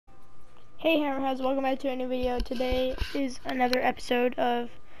Hey Hammerheads, welcome back to a new video. Today is another episode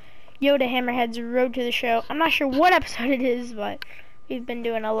of Yoda Hammerhead's Road to the Show. I'm not sure what episode it is, but we've been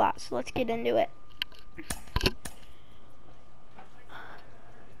doing a lot, so let's get into it. What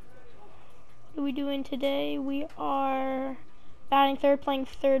are we doing today? We are batting third, playing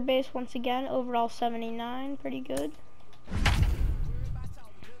third base once again. Overall 79, pretty good.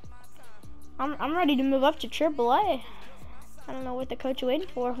 I'm ready to move up to AAA. I don't know what the coach is waiting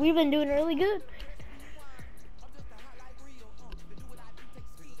for. We've been doing really good.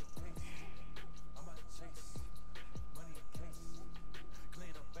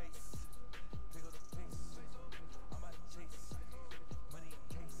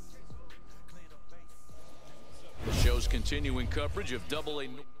 The show's continuing coverage of Double-A.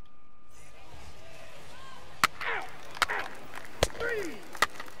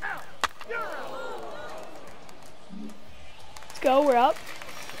 Let's go, we're up.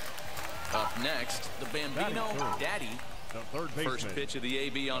 Up next, the Bambino Daddy. First pitch of the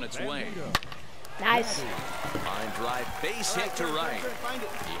AB on its way. Nice. Line drive, base hit to right.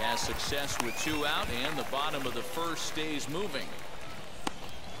 He has success with 2 out, and the bottom of the first stays moving.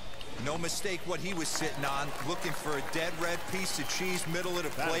 No mistake what he was sitting on, looking for a dead red piece of cheese middle of the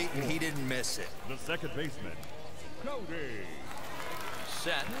plate, and he didn't miss it. The second baseman, Cody.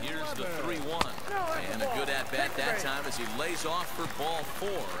 Set, here's the 3-1. And a good at-bat that time as he lays off for ball 4.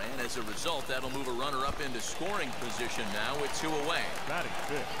 And as a result, that'll move a runner up into scoring position now with 2 away. Batting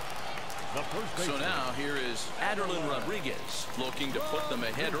fifth. The first baseman. So now here is Aderlin Rodriguez looking to put them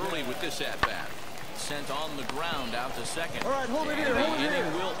ahead early with this at-bat. Sent on the ground out to second. All right, hold it here. The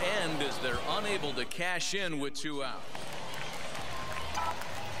inning will end as they're unable to cash in with 2 out.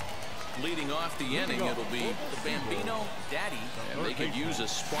 Leading off the inning, it'll be the Bambino Daddy, and they could use a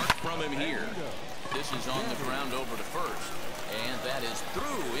spark from him here. This is on the ground over to first, and that is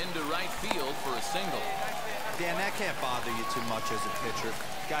through into right field for a single. Dan, that can't bother you too much as a pitcher.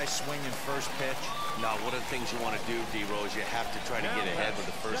 Guy swinging first pitch. No, one of the things you want to do, D-Rose, you have to try to get ahead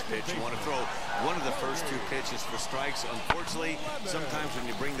with the first pitch. You want to throw one of the first 2 pitches for strikes. Unfortunately, sometimes when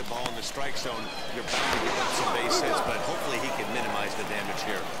you bring the ball in the strike zone, you're bound to give up some base hits, but hopefully he can minimize the damage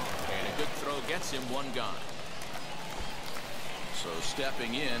here. And a good throw gets him 1 gone. So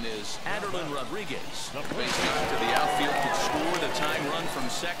stepping in is Aderlin Rodriguez. Base hit to the outfield could score the tying run from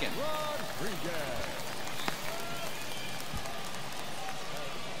second.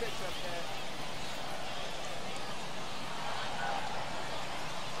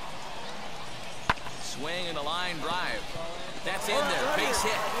 Swing and a line drive. That's in there. Base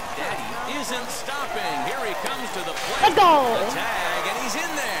hit. Daddy isn't stopping. Here he comes to the plate. Let's go. The tag, and he's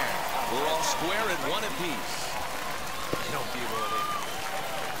in there. We're all square at 1 apiece.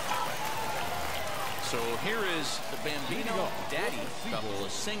 So here is the Bambino Daddy. Couple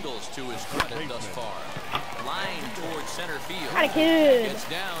of singles to his credit thus far. Line towards center field. Gets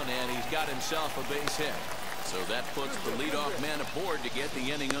down, and he's got himself a base hit. So that puts the leadoff man aboard to get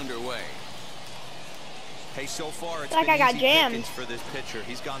the inning underway. Hey, so far it's Like been I got easy jammed pickings for this pitcher.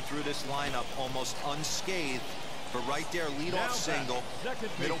 He's gone through this lineup almost unscathed. But right there, leadoff single,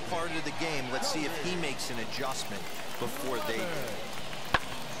 middle part of the game. Let's see if he makes an adjustment before they do.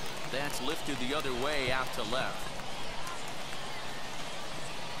 That's lifted the other way out to left.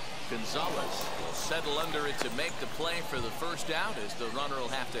 Gonzalez will settle under it to make the play for the first out as the runner will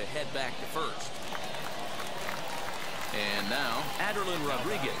have to head back to first. And now, Aderlin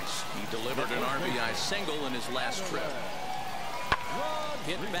Rodriguez. He delivered an RBI single in his last trip.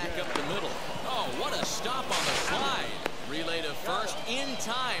 Hit back up the middle. Oh, what a stop on the slide. Relay to first in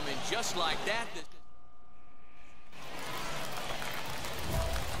time, and just like that.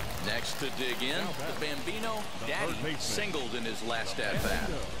 Next to dig in, the Bambino Daddy singled in his last at-bat.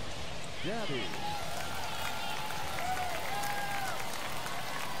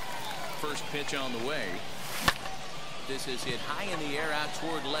 First pitch on the way. This is hit high in the air out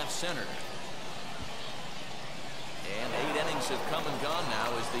toward left center. And 8 innings have come and gone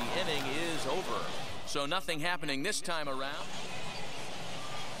now as the inning is over. So nothing happening this time around.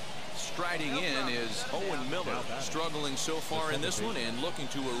 Striding in is Owen Miller, struggling so far in this one and looking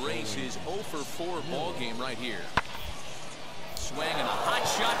to erase his 0 for 4 ball game right here. Swing and a hot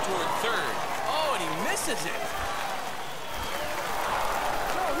shot toward third. Oh, and he misses it.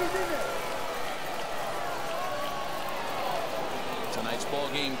 Tonight's ball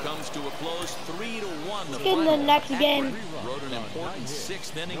game comes to a close, 3-1. The In the next game. Rode an important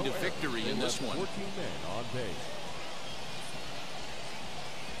 6th inning to victory in this one.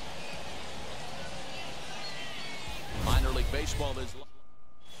 Minor League Baseball is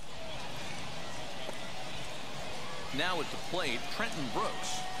now at the plate, Trenton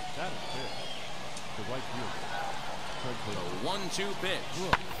Brooks. A 1-2 pitch.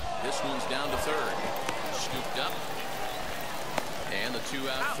 This one's down to third. Scooped up. And the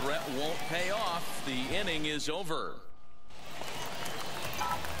 2-out threat won't pay off. The inning is over.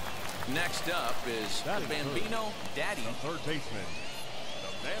 Next up is the Bambino, Daddy. Third baseman,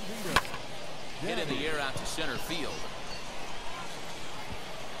 the Bambino. Hit in the air out to center field.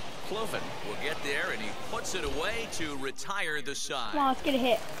 Cloven will get there, and he puts it away to retire the side. Come on, let's get a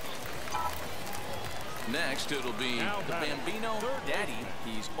hit. Next, it'll be the Bambino, Daddy.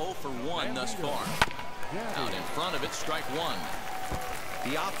 He's 0 for 1 thus far. Out in front of it, strike one.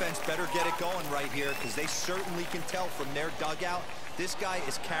 The offense better get it going right here, because they certainly can tell from their dugout. This guy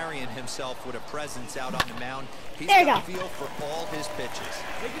is carrying himself with a presence out on the mound. He's got a feel for all his pitches.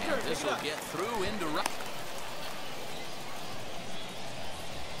 And this will get through into right.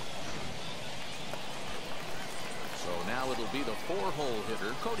 So now it'll be the 4-hole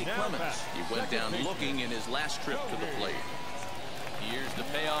hitter, Cody Clemens. He went down looking in his last trip to the plate. Here's the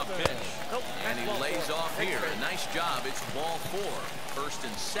payoff pitch. And he lays off here. A nice job. It's ball 4. First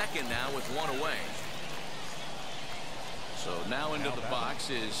and second now with one away. So now into the box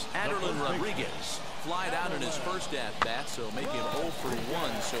is Aderlin Rodriguez. Flied out in his first at-bat, so make him 0 for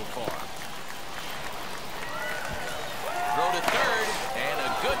 1 so far. Throw to third, and a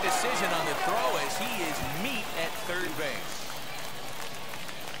good decision on the throw as he is meat at third base.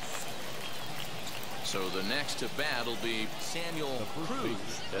 So the next to bat will be Samuel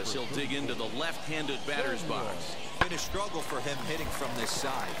Cruz as he'll dig into the left-handed batter's box. Been a struggle for him hitting from this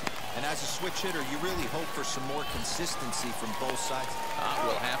side. And as a switch hitter, you really hope for some more consistency from both sides.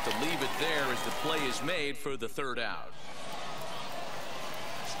 We'll have to leave it there as the play is made for the third out.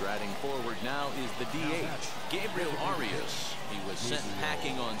 Striding forward now is the DH, Gabriel Arias. He was sent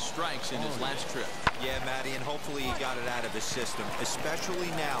packing on strikes in his last trip. Yeah, Matty, and hopefully he got it out of his system. Especially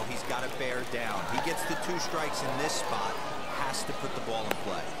now, he's got to bear down. He gets the 2 strikes in this spot, has to put the ball in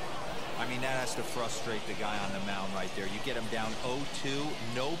play. I mean, that has to frustrate the guy on the mound right there. You get him down 0-2,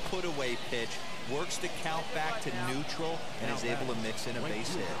 no put-away pitch, works the count back to neutral, and is able to mix in a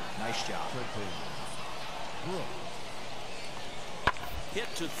base hit. Nice job. Hit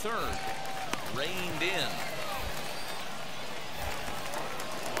to third, reined in.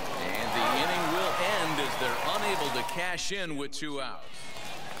 And the inning will end as they're unable to cash in with 2 outs.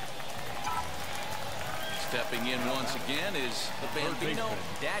 Stepping in once again is the Bambino,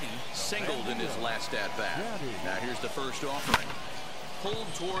 Daddy, singled in his last at-bat. Now here's the first offering.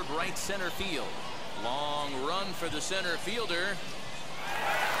 Pulled toward right center field. Long run for the center fielder.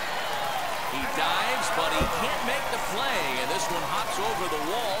 He dives, but he can't make the play, and this one hops over the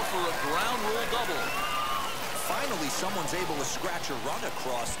wall for a ground rule double. Finally, someone's able to scratch a run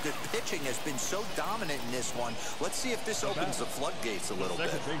across. The pitching has been so dominant in this one. Let's see if this opens the floodgates a little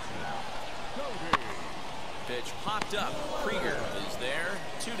bit. Pitch popped up. Krieger is there.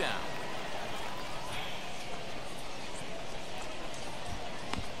 2 down.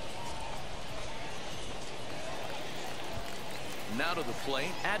 Now to the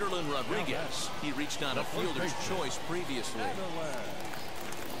plate, Aderlin Rodriguez. He reached on a fielder's choice previously.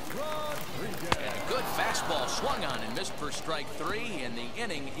 And a good fastball swung on and missed for strike 3, and the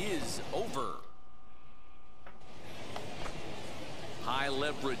inning is over. High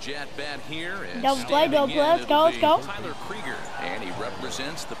leverage at bat here. Double play, let's go, let's go. Tyler Krieger, and he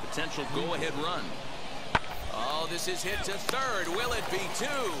represents the potential go-ahead run. Oh, this is hit to third. Will it be 2?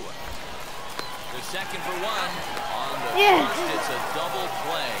 The second for 1. On the first, it's a double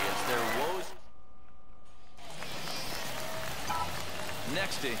play as there woes.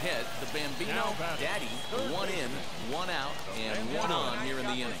 Next to hit, the Bambino, Daddy. 1 in, 1 out, and 1 on here in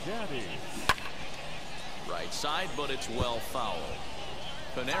the inning. Right side, but it's well fouled.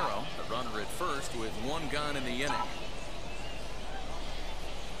 Pinero, the runner at first with 1 gone in the inning.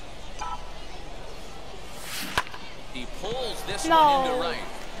 He pulls this one into right,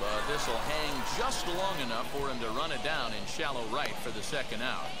 but this will hang just long enough for him to run it down in shallow right for the second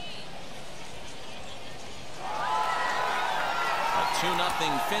out. A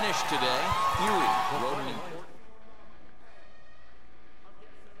 2-0 finish today. Huey wrote an important.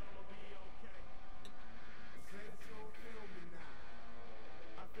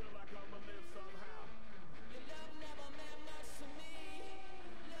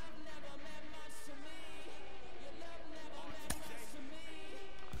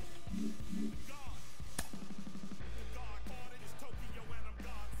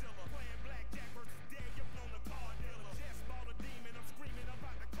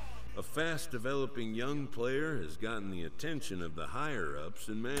 A fast-developing young player has gotten the attention of the higher-ups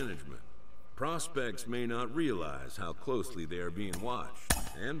in management. Prospects may not realize how closely they are being watched,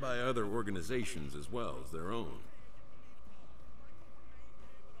 and by other organizations as well as their own.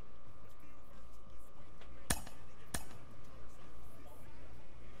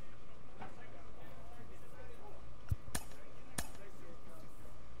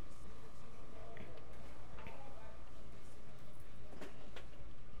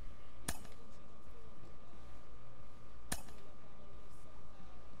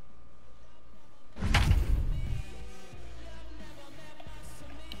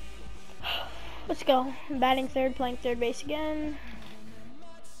 Let's go. I'm batting third, playing third base again.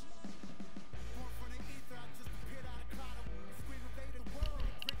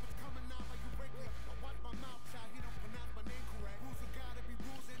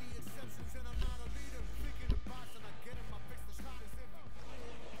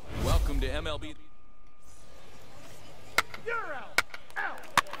 Welcome to MLB. You're out. Out.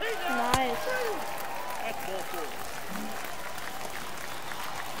 Nice. That's ball four.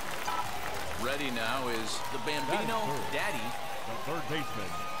 Ready now is the Bambino Daddy. The third baseman.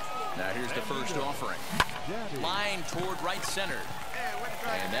 Now here's the first offering. Daddy. Line toward right center.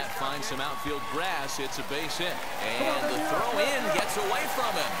 And that finds some outfield grass. It's a base hit. And the throw in gets away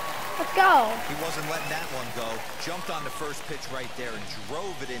from him. Let's go. He wasn't letting that one go. Jumped on the first pitch right there and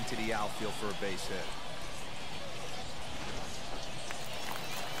drove it into the outfield for a base hit.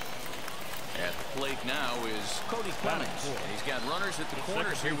 At the plate now is Cody Clemens. He's got runners at the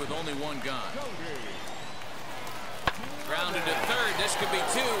corners here with only one gone. Grounded to third. This could be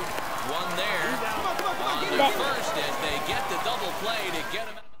two. One there. On the first as they get the double play to get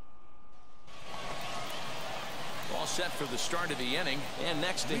him. All set for the start of the inning. And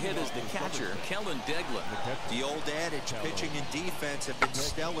next to hit is the catcher, Kellen Degler. The old adage, pitching and defense have been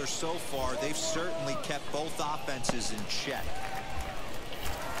stellar so far. They've certainly kept both offenses in check.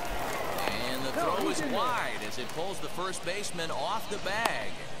 And the throw is wide as it pulls the first baseman off the bag.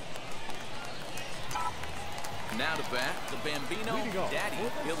 Now to bat, the Bambino Daddy.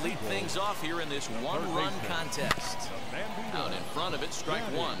 He'll lead things off here in this one-run contest. Out in front of it, strike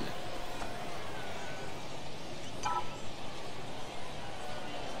one.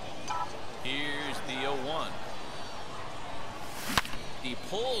 Here's the 0-1. He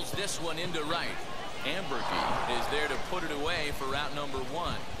pulls this one into right. Hammerhead is there to put it away for out number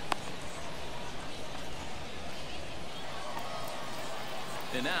one.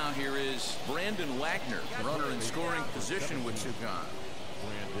 And now here is Brandon Wagner, runner in scoring position with two gone.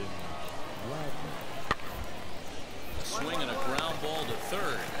 Brandon Wagner. A swing and a ground ball to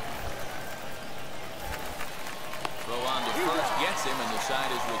third. Throw on to first gets him, and the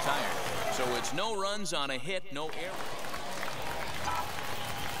side is retired. So it's no runs on a hit, no error.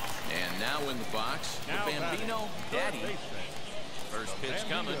 And now in the box, the Bambino Daddy. First pitch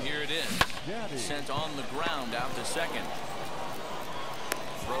coming, here it is. Sent on the ground out to second.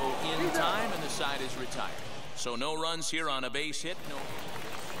 Throw in time, and the side is retired. So no runs here on a base hit. No.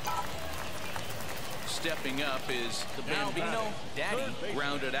 Stepping up is the Bambino Daddy,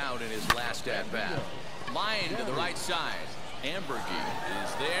 grounded out in his last at-bat. Line to the right side. Hammerhead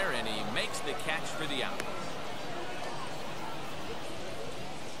is there, and he makes the catch for the out.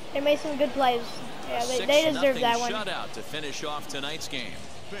 They made some good plays. Yeah, they deserve that one. Shutout to finish off tonight's game.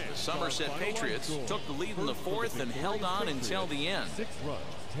 The Somerset Patriots took the lead in the fourth and held on until the end. 6 runs,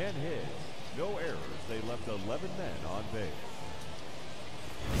 10 hits, no errors. They left 11 men on base.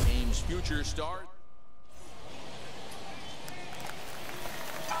 Game's future star.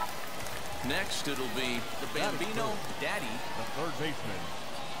 Next, it'll be the Bambino Daddy. The third baseman,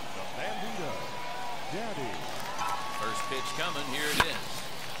 the Bambino Daddy. First pitch coming, here it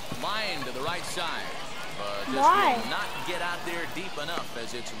is. Line to the right side. But this will not get out there deep enough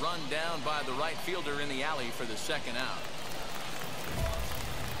as it's run down by the right fielder in the alley for the second out.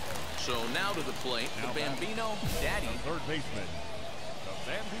 So now to the plate, the Bambino Daddy. The third baseman,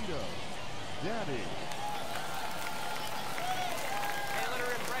 the Bambino Daddy.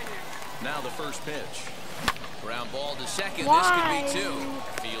 Now the first pitch. Ground ball to second. This could be two.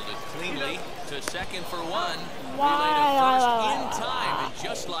 Fielded cleanly to second for one. Relay to first in time. And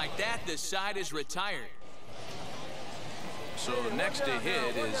just like that, the side is retired. So next to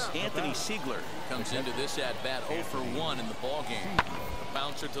hit is Anthony Siegler. Comes into this at-bat 0 for 1 in the ball game. A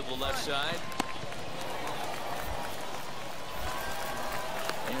bouncer to the left side.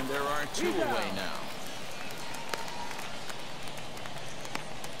 And there are two away now.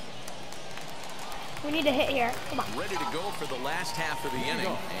 We need a hit here. Come on. Ready to go for the last half of the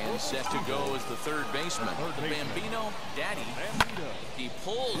inning. And set to go as the third baseman, the Bambino Daddy. He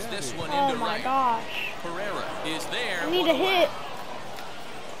pulls this one into right. Oh my gosh. Pereira is there. We need a hit.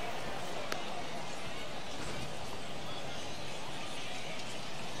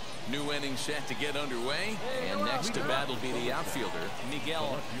 New inning set to get underway, and next to bat will be the outfielder,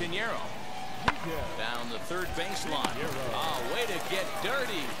 Miguel Pinheiro. Down the third baseline. Oh, way to get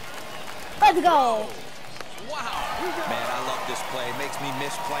dirty. Let's go. Wow. Man, I love this play. It makes me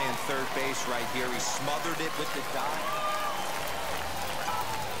miss playing third base right here. He smothered it with the dot.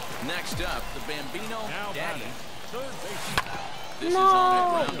 Next up, the Bambino Daddy. Third base. This is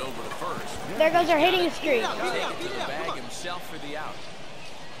on the ground over to first. There goes our hitting streak. Take it to the bag himself for the out.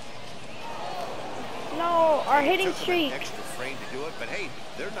 No, our hitting Took them streak. an extra frame to do it, but hey,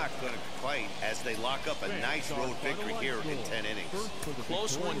 they're not going to complain as they lock up a nice road victory here in 10 innings.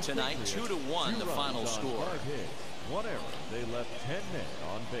 Close one tonight, 2-1 the final score. 1 error. They left 10 men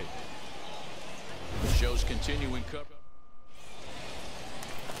on base. Show's continuing coverage.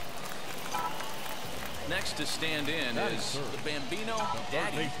 Next to stand in is the Bambino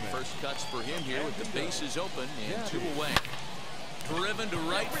Daddy. First cuts for him here with the bases open and 2 away. Driven to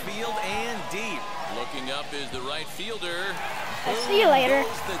right field and deep. Looking up is the right fielder. I'll see you later.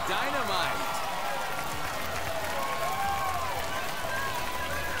 Goes the dynamite.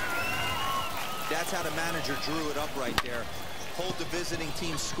 That's how the manager drew it up right there. Hold the visiting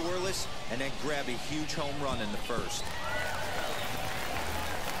team scoreless and then grab a huge home run in the first.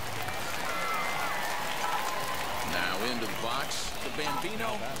 Now into the box, the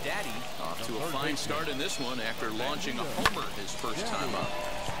Bambino Daddy off to a fine start in this one after launching a homer his first time up.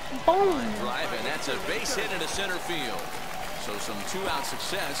 Boom. Drive, and that's a base hit into center field. So some 2-out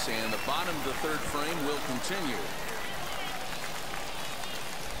success, and the bottom of the third frame will continue.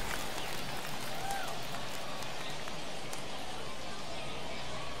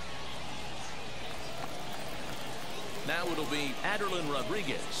 Now it'll be Aderlin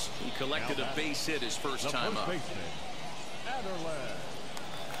Rodriguez. He collected a base hit his first time up.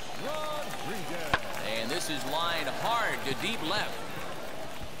 And this is lined hard to deep left.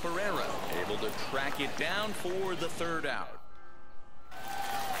 Pereira able to track it down for the third out.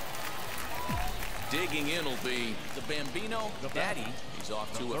 Digging in will be the Bambino Daddy. He's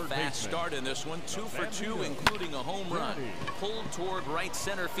off to a fast start in this one. 2 for 2, including a home run. Pulled toward right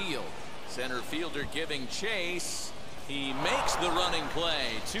center field. Center fielder giving chase. He makes the running play.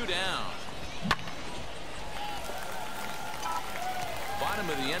 2 down. Bottom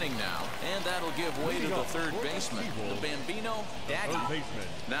of the inning now, and that'll give way to the third baseman, the Bambino Daddy.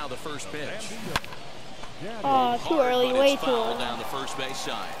 Now the first pitch. Oh, too early, way too early. Down the first base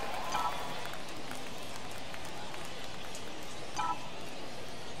side.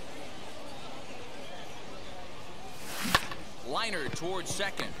 Liner towards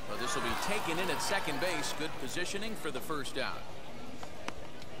second, but this will be taken in at second base. Good positioning for the first out.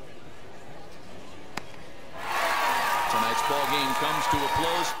 Tonight's ball game comes to a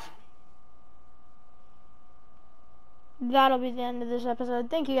close. That'll be the end of this episode.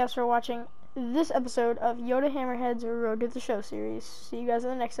 Thank you guys for watching this episode of Yoda Hammerhead's Road to the Show series. See you guys in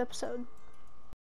the next episode.